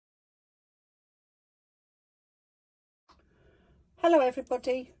Hello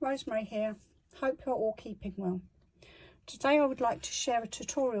everybody, Rosemary here. Hope you're all keeping well. Today I would like to share a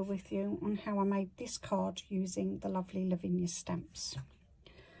tutorial with you on how I made this card using the lovely Lavinia stamps.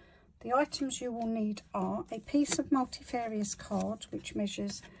 The items you will need are a piece of multifarious card which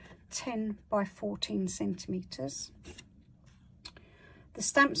measures 10 by 14 centimetres. The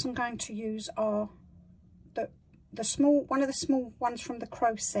stamps I'm going to use are one of the small ones from the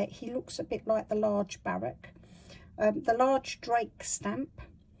Crow set. He looks a bit like the large Barrack. The large Drake stamp,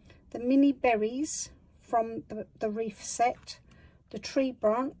 the mini berries from the Reef set, the tree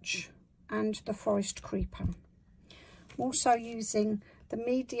branch and the forest creeper. I'm also using the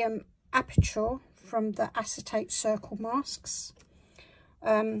medium aperture from the acetate circle masks.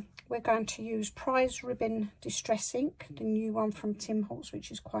 We're going to use Prize Ribbon Distress Ink, the new one from Tim Holtz,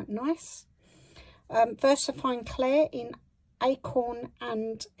 which is quite nice. VersaFine Clair in Acorn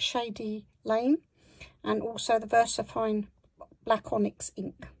and Shady Lane, and also the VersaFine Black Onyx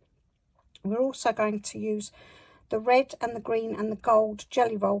ink. We're also going to use the red and the green and the gold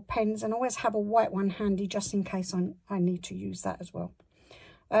jelly roll pens, and always have a white one handy just in case I need to use that as well.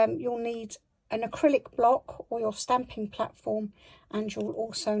 You'll need an acrylic block or your stamping platform, and you'll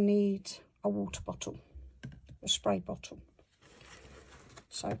also need a water bottle, a spray bottle.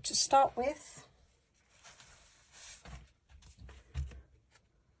 So to start with,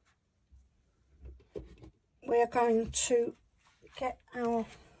 we're going to get our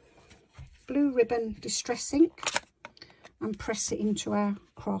blue ribbon distress ink and press it into our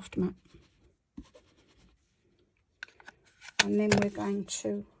craft mat. And then we're going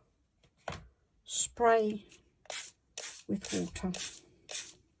to spray with water.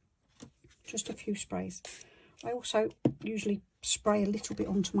 Just a few sprays. I also usually spray a little bit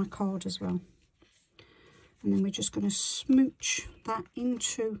onto my card as well. And then we're just going to smooch that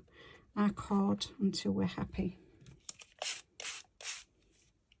into our card until we're happy.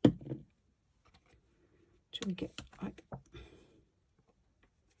 Till we get like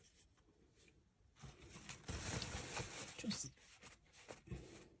just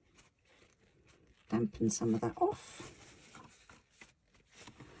dampen some of that off.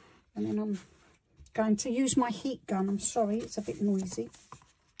 And then I'm going to use my heat gun. I'm sorry, it's a bit noisy.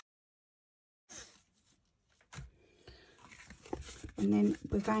 And then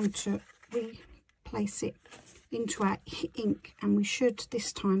we're going to replace it into our ink, and we should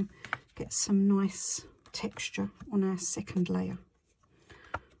this time get some nice texture on our second layer.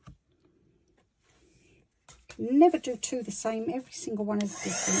 Never do two the same, every single one is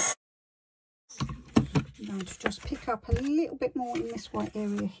different. I'm going to just pick up a little bit more in this white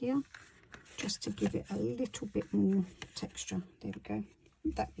area here, just to give it a little bit more texture. There we go,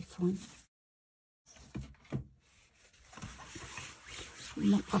 that'd be fine.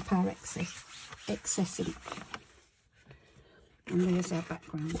 Mop up our excess ink. And there's our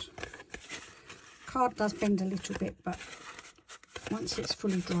background. Card does bend a little bit, but once it's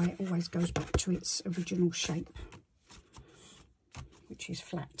fully dry, it always goes back to its original shape, which is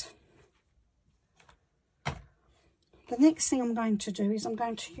flat. The next thing I'm going to do is I'm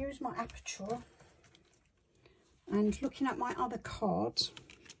going to use my aperture, and looking at my other card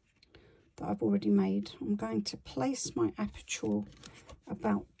that I've already made, I'm going to place my aperture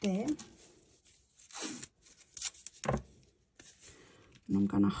about there, and I'm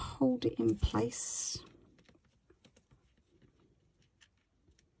going to hold it in place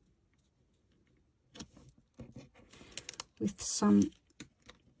with some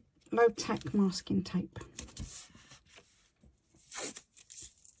low tack masking tape.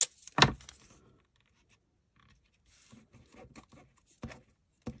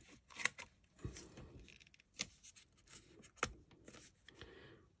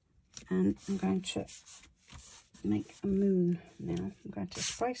 And I'm going to make a moon now. I'm going to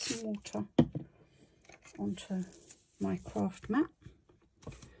spray some water onto my craft mat.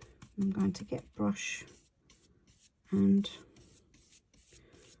 I'm going to get a brush, and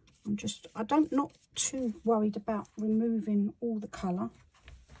I'm not too worried about removing all the colour.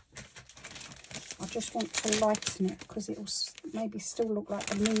 I just want to lighten it because it will maybe still look like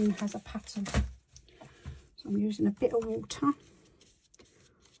the moon has a pattern. So I'm using a bit of water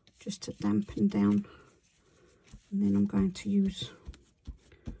just to dampen down, and then I'm going to use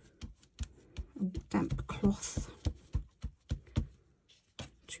a damp cloth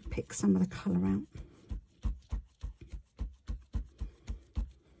to pick some of the colour out.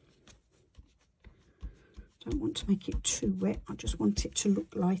 Don't want to make it too wet, I just want it to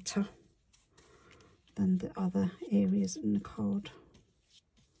look lighter than the other areas in the card.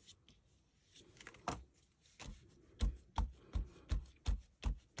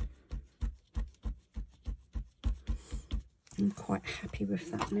 I'm quite happy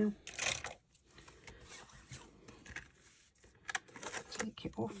with that now. Take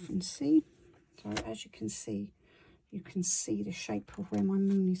it off and see. So as you can see the shape of where my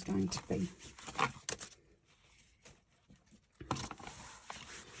moon is going to be.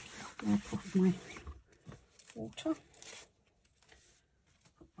 Wipe off my water, put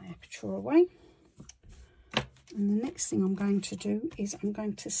my aperture away, and the next thing I'm going to do is I'm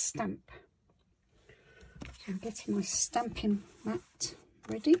going to stamp. So I'm getting my stamping mat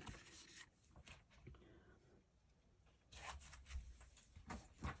ready.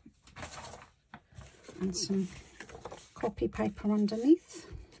 And some copy paper underneath,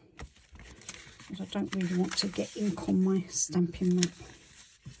 because I don't really want to get ink on my stamping mat.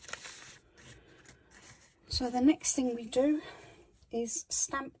 So the next thing we do is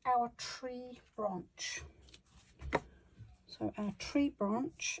stamp our tree branch. So our tree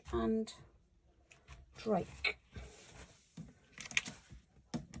branch and drake.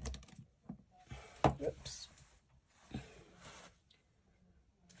 Oops.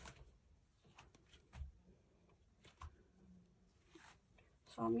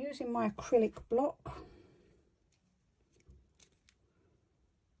 So I'm using my acrylic block.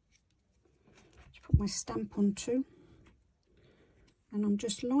 Put my stamp onto, and I'm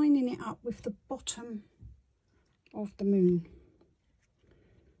just lining it up with the bottom of the moon,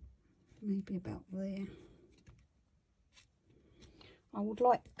 maybe about there. I would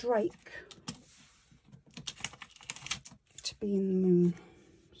like Drake to be in the moon,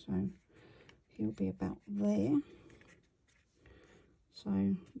 so he'll be about there.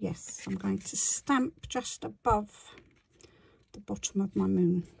 So yes, I'm going to stamp just above the bottom of my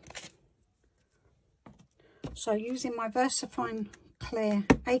moon. So using my VersaFine Clair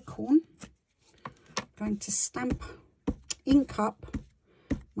Acorn, I'm going to ink up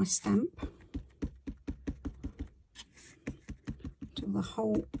my stamp till the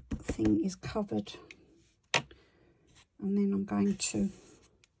whole thing is covered, and then I'm going to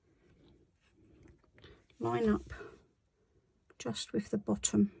line up just with the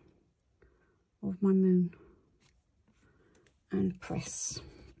bottom of my moon and press.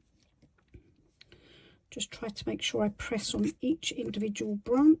 Just try to make sure I press on each individual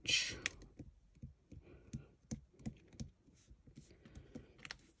branch.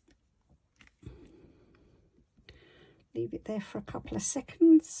 Leave it there for a couple of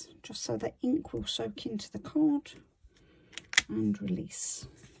seconds, just so the ink will soak into the card, and release.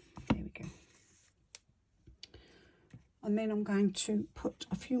 There we go. And then I'm going to put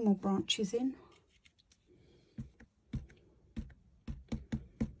a few more branches in.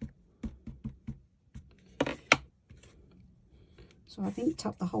 So I've inked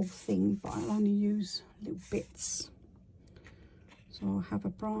up the whole thing, but I'll only use little bits. So I'll have a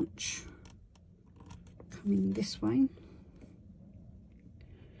branch coming this way.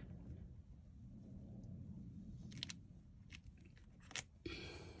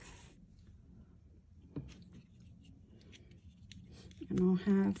 And I'll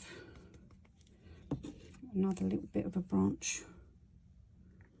have another little bit of a branch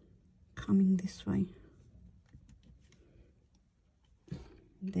coming this way.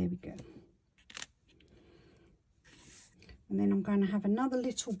 There we go. And then I'm going to have another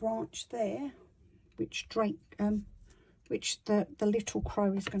little branch there, which the little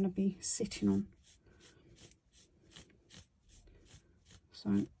crow is going to be sitting on.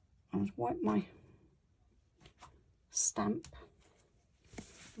 So I'll wipe my stamp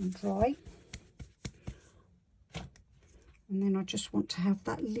and dry. And then I just want to have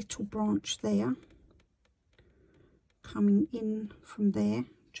that little branch there coming in from there,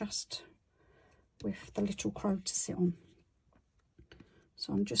 just with the little crow to sit on.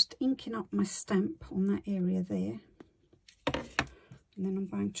 So I'm just inking up my stamp on that area there, and then I'm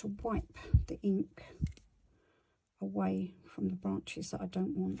going to wipe the ink away from the branches that I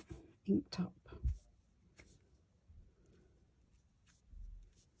don't want inked up.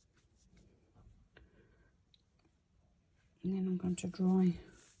 And then I'm going to dry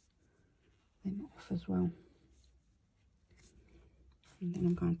them off as well. And then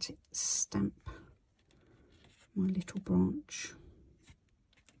I'm going to stamp my little branch.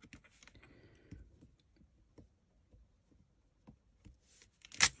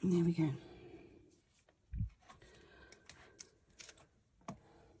 And there we go.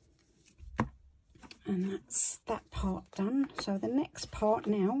 And that's that part done. So the next part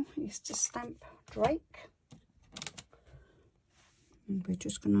now is to stamp Drake. And we're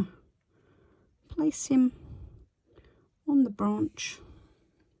just going to place him on the branch.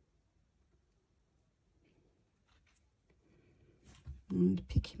 And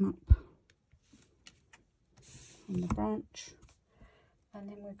pick him up on the branch. And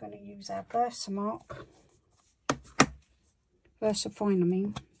then we're going to use our VersaFine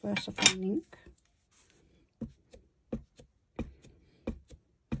ink.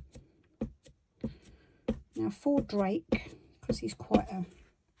 Now for Drake, because he's quite a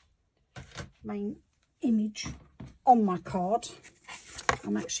main image on my card,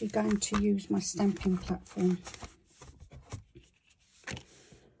 I'm actually going to use my stamping platform,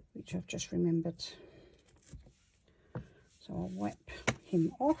 which I've just remembered. So I'll wipe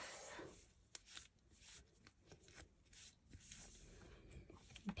him off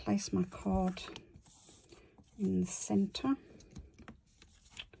and place my card in the centre,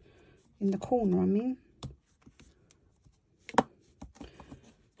 in the corner I mean.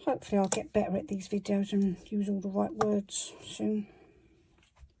 Hopefully I'll get better at these videos and use all the right words soon.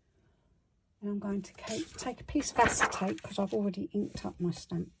 And I'm going to take a piece of acetate, because I've already inked up my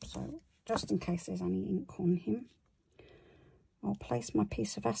stamp, so just in case there's any ink on him, I'll place my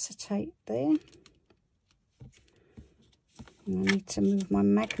piece of acetate there. And I need to move my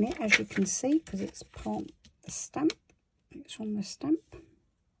magnet, as you can see, because it's part of the stamp. It's on the stamp.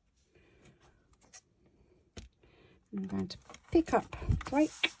 I'm going to pick up Drake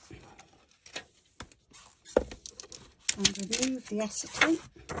and remove the acetate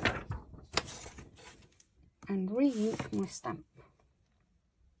and re-ink my stamp.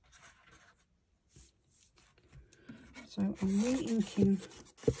 So I'm re-inking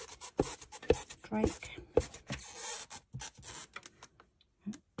Drake.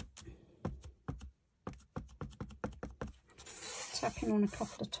 Tapping on a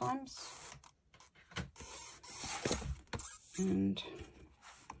couple of times. And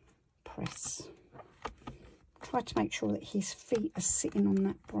press. Try to make sure that his feet are sitting on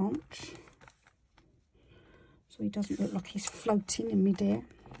that branch, so he doesn't look like he's floating in midair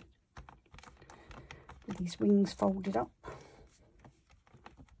with his wings folded up.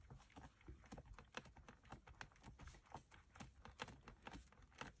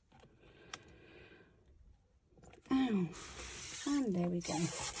 Oh, and there we go.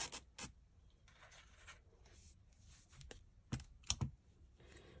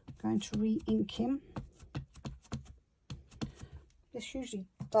 Going to re-ink him. This usually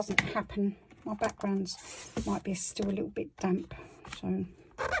doesn't happen. My backgrounds might be still a little bit damp, so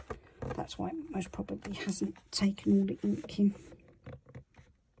that's why it most probably hasn't taken all the ink in.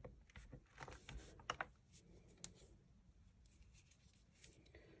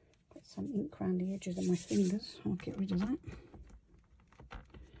 Got some ink around the edges of my fingers. I'll get rid of that.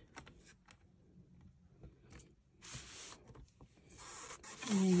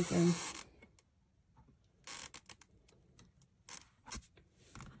 There we go.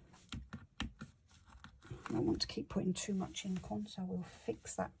 I don't want to keep putting too much ink on, so we'll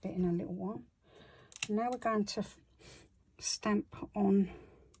fix that bit in a little while. Now we're going to stamp on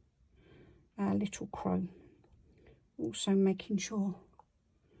our little crow, also making sure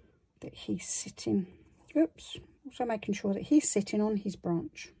that he's sitting, also making sure that he's sitting on his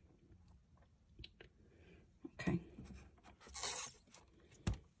branch. Okay.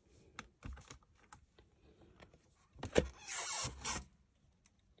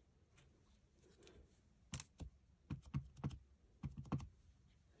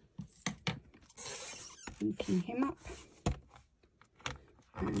 Inking him up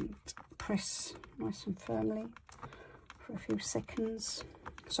and press nice and firmly for a few seconds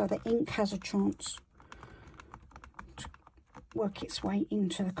so the ink has a chance to work its way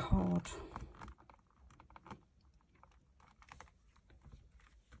into the card.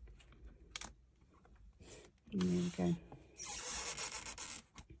 And there we go.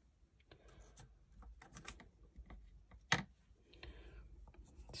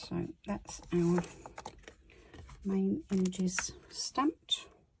 So that's our main images stamped.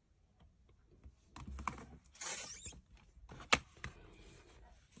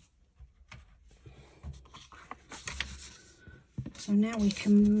 So now we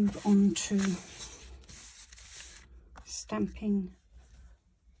can move on to stamping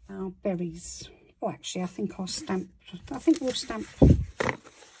our berries. Oh, actually, I think we'll stamp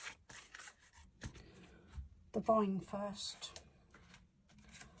the vine first.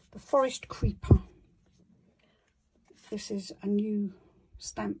 The Forest Creeper. This is a new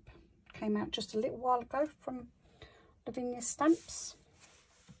stamp, came out just a little while ago from Lavinia Stamps.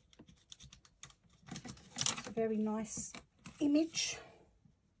 It's a very nice image.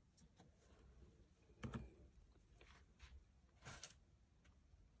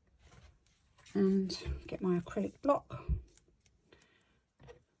 And get my acrylic block.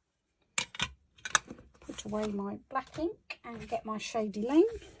 Put away my black ink and get my Shady Lane.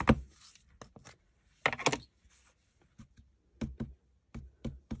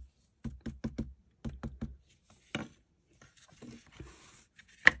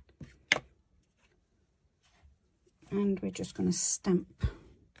 we're just going to stamp.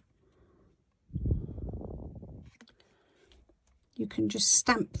 You can just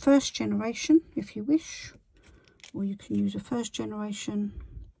stamp first generation if you wish, or you can use a first generation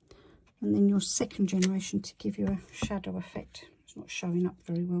and then your second generation to give you a shadow effect. It's not showing up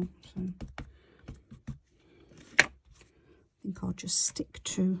very well, so I think I'll just stick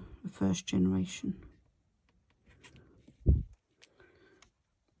to a first generation.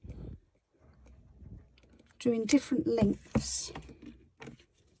 Doing different lengths,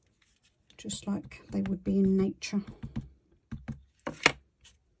 just like they would be in nature.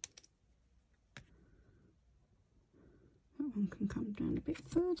 That one can come down a bit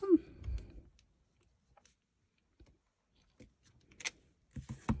further.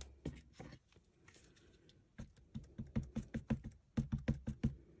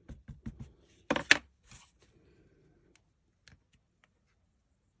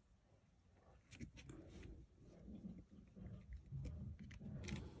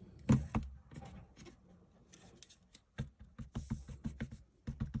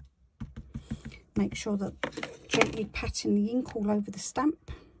 Make sure that gently patting the ink all over the stamp.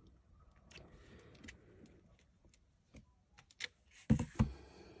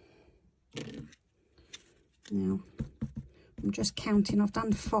 Now, I'm just counting. I've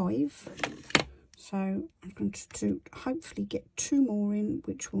done 5. So I'm going to hopefully get 2 more in,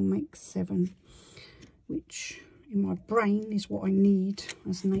 which will make 7, which in my brain is what I need,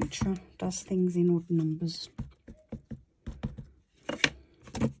 as nature does things in odd numbers.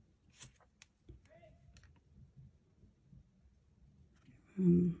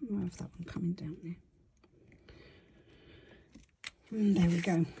 I'll have that one coming down there. And there we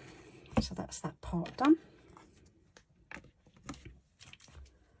go. So that's that part done.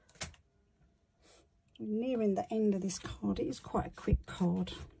 We're nearing the end of this card. It is quite a quick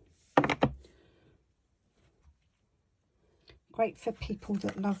card. Great for people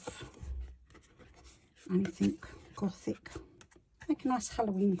that love anything gothic. Make a nice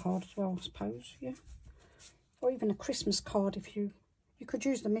Halloween card as well, I suppose, yeah. Or even a Christmas card if you could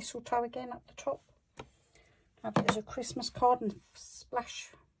use the mistletoe again up the top. Have it as a Christmas card and splash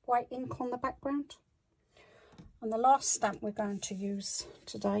white ink on the background. And the last stamp we're going to use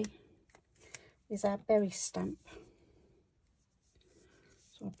today is our berry stamp.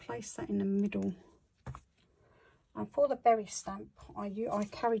 So I'll place that in the middle. And for the berry stamp, I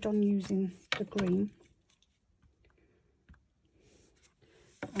carried on using the green.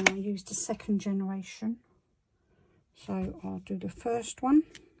 And I used a second generation. So I'll do the first one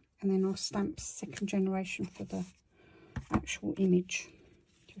and then I'll stamp second generation for the actual image,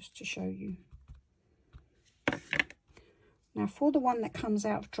 just to show you. Now for the one that comes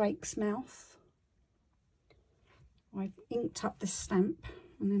out of Drake's mouth, I inked up the stamp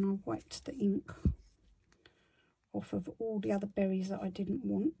and then I wiped the ink off of all the other berries that I didn't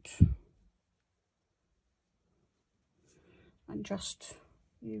want and just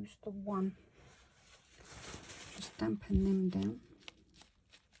used the one. Just dampen them down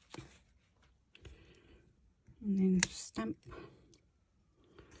and then stamp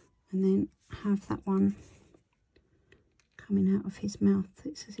and then have that one coming out of his mouth.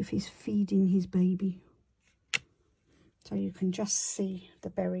 It's as if he's feeding his baby, so you can just see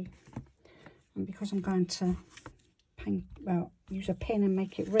the berry. And because I'm going to paint, well, use a pen and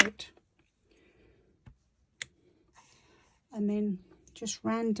make it red, and then just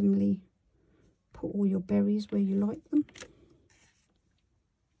randomly put all your berries where you like them.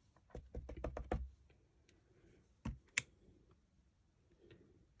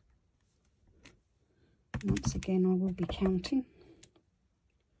 Once again, I will be counting.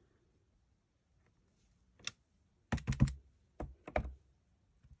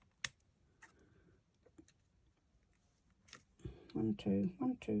 One,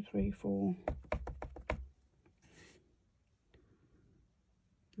 two, 3, 4.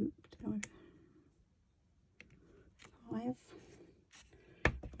 Five.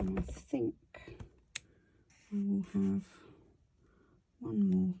 And I think I will have one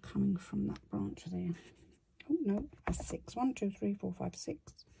more coming from that branch there. Oh no, that's 6. 1, 2, 3, 4, 5,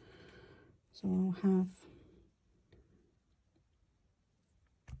 6. So I'll have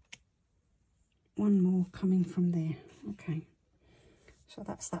one more coming from there. Okay, so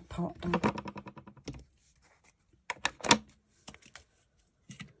that's that part done.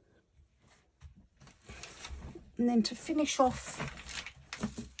 And then to finish off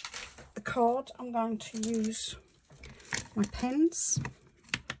the card, I'm going to use my pens.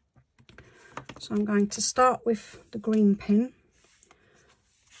 So I'm going to start with the green pen,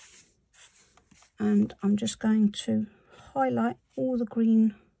 and I'm just going to highlight all the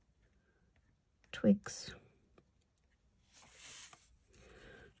green twigs.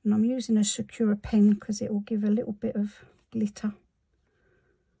 And I'm using a Sakura pen because it will give a little bit of glitter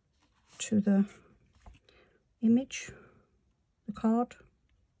to the image, the card.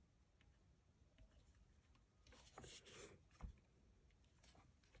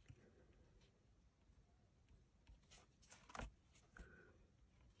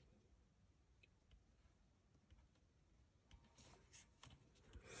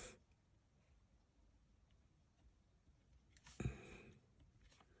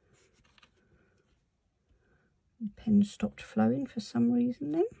 The pen stopped flowing for some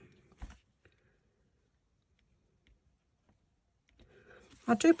reason then.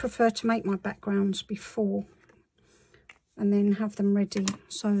 I do prefer to make my backgrounds before and then have them ready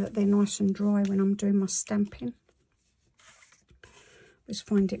so that they're nice and dry when I'm doing my stamping. I just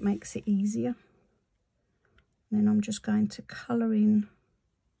find it makes it easier. Then I'm just going to colour in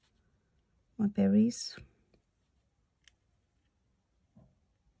my berries.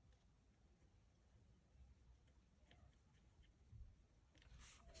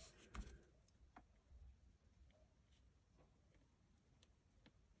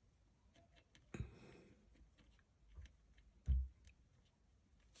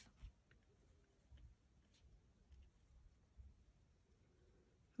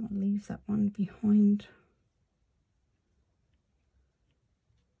 I'll leave that one behind.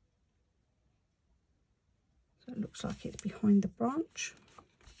 So it looks like it's behind the branch.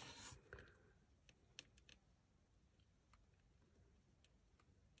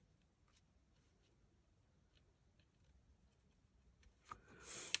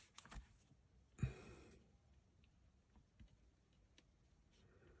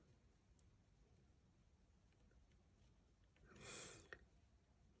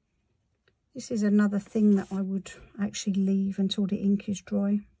 This is another thing that I would actually leave until the ink is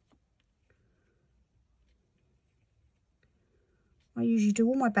dry. I usually do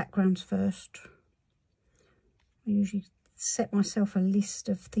all my backgrounds first. I usually set myself a list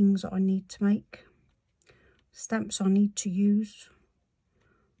of things that I need to make, stamps I need to use,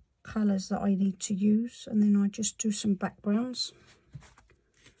 colours that I need to use, and then I just do some backgrounds.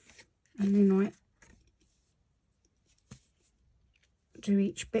 And then I do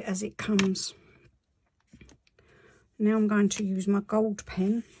each bit as it comes. Now I'm going to use my gold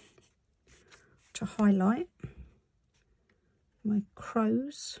pen to highlight my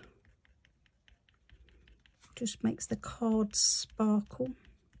crows. Just makes the card sparkle.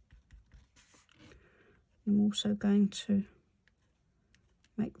 I'm also going to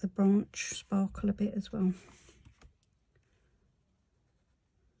make the branch sparkle a bit as well.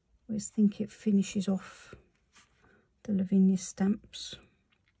 I always think it finishes off the Lavinia stamps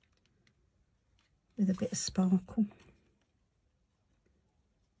with a bit of sparkle.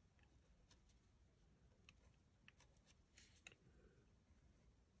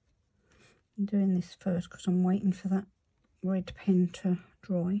 I'm doing this first because I'm waiting for that red pen to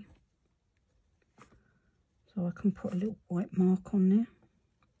dry, so I can put a little white mark on there.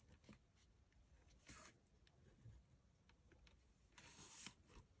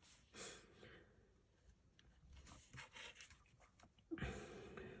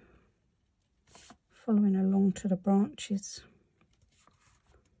 Following along to the branches.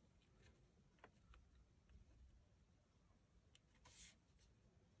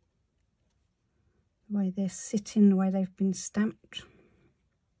 The way they're sitting, the way they've been stamped,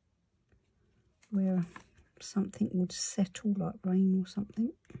 where something would settle like rain or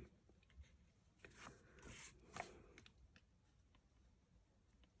something.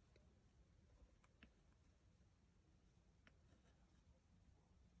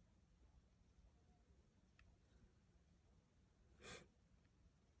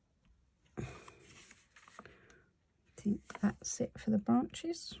 I think that's it for the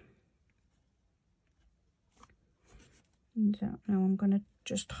branches. And now I'm going to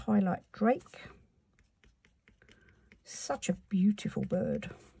just highlight Drake. Such a beautiful bird.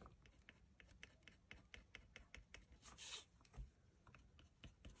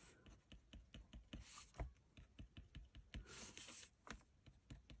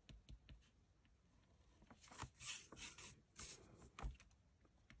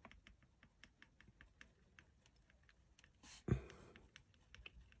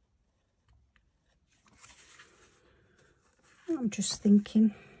 I'm just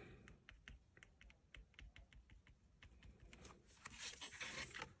thinking,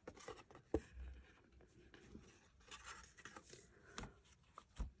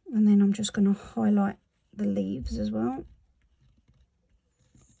 and then I'm just going to highlight the leaves as well,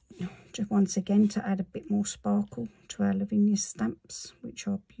 just once again to add a bit more sparkle to our Lavinia stamps, which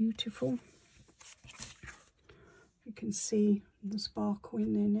are beautiful. You can see the sparkle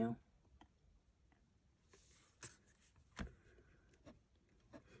in there now.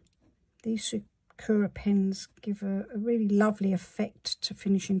 These Sakura pens give a really lovely effect to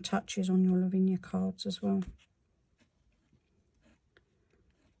finishing touches on your Lavinia cards as well.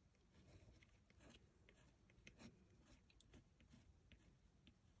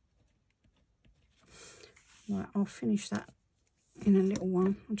 Right, I'll finish that in a little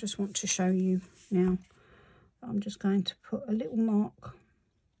while. I just want to show you now. I'm just going to put a little mark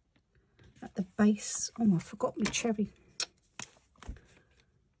at the base. Oh, I forgot my cherry.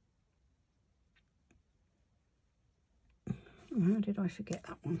 Oh, how did I forget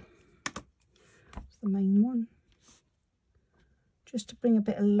that one? It's the main one. Just to bring a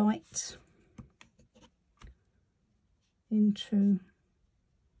bit of light into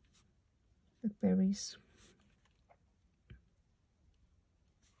the berries.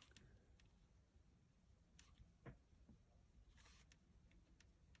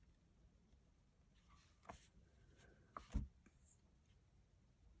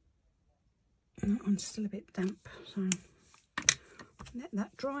 And that one's still a bit damp, so let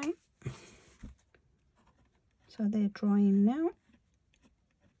that dry. So they're drying now.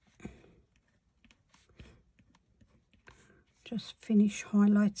 Just finish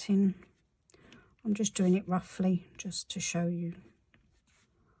highlighting. I'm just doing it roughly just to show you.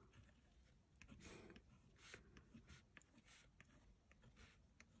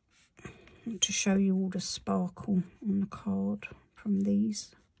 And to show you all the sparkle on the card from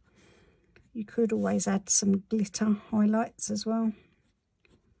these. You could always add some glitter highlights as well.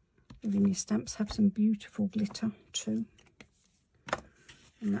 Lavinia stamps have some beautiful glitter too.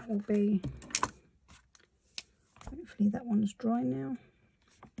 And that will be, hopefully that one's dry now.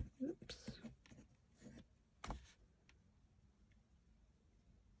 Oops.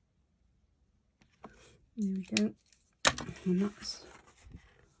 There we go. And that's,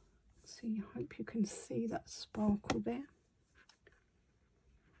 see, I hope you can see that sparkle there.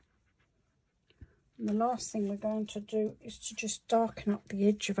 And the last thing we're going to do is to just darken up the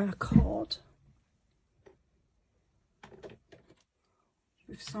edge of our card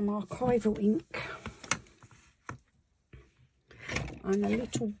with some archival ink and a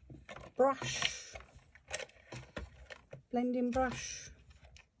little brush, blending brush,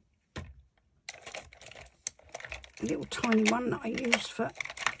 a little tiny one that I use for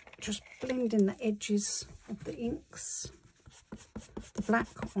just blending the edges of the inks, the black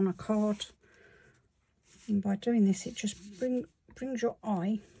on a card. And by doing this, it just brings your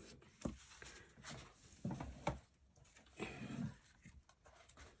eye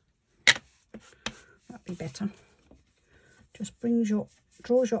that'd be better. Just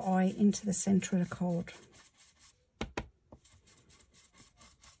draws your eye into the centre of the card.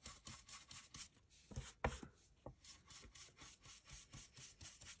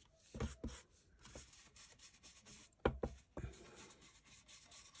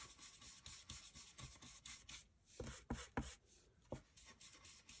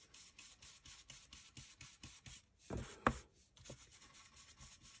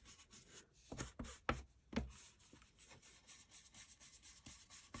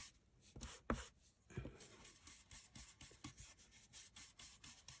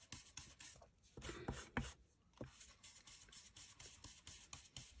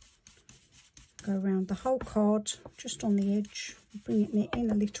 Go around the whole card, just on the edge, bringing it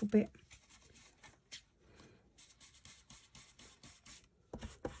in a little bit.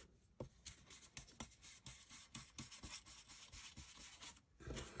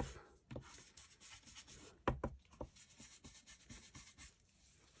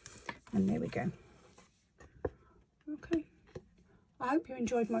 And there we go. Okay, I hope you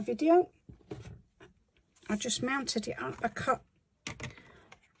enjoyed my video. I just mounted it up, I cut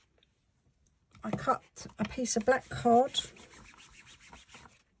a piece of black card,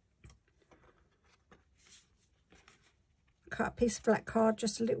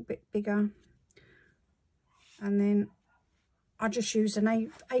 just a little bit bigger, and then I just used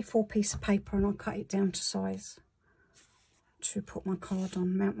an A4 piece of paper and I cut it down to size to put my card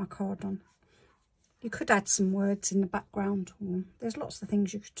on, mount my card on. You could add some words in the background, or there's lots of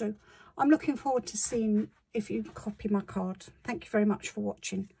things you could do. I'm looking forward to seeing if you copy my card. Thank you very much for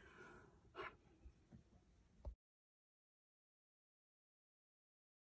watching.